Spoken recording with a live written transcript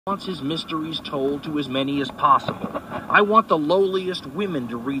wants his mysteries told to as many as possible. I want the lowliest women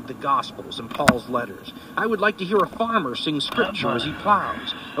to read the Gospels and Paul's letters. I would like to hear a farmer sing scripture as he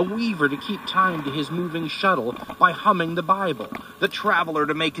plows, a weaver to keep time to his moving shuttle by humming the Bible, the traveler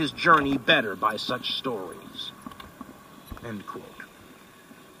to make his journey better by such stories. End quote.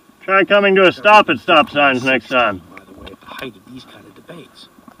 Try coming to a stop at stop signs next time. By the way, at the height of these kind of debates.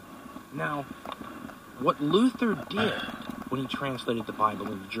 Now, what Luther did when he translated the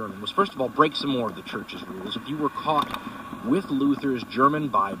Bible into German was, first of all, break some more of the Church's rules. If you were caught with Luther's German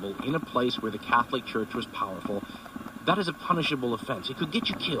Bible in a place where the Catholic Church was powerful, that is a punishable offense. It could get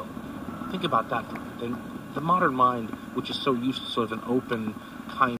you killed. Think about that. The modern mind, which is so used to sort of an open, kind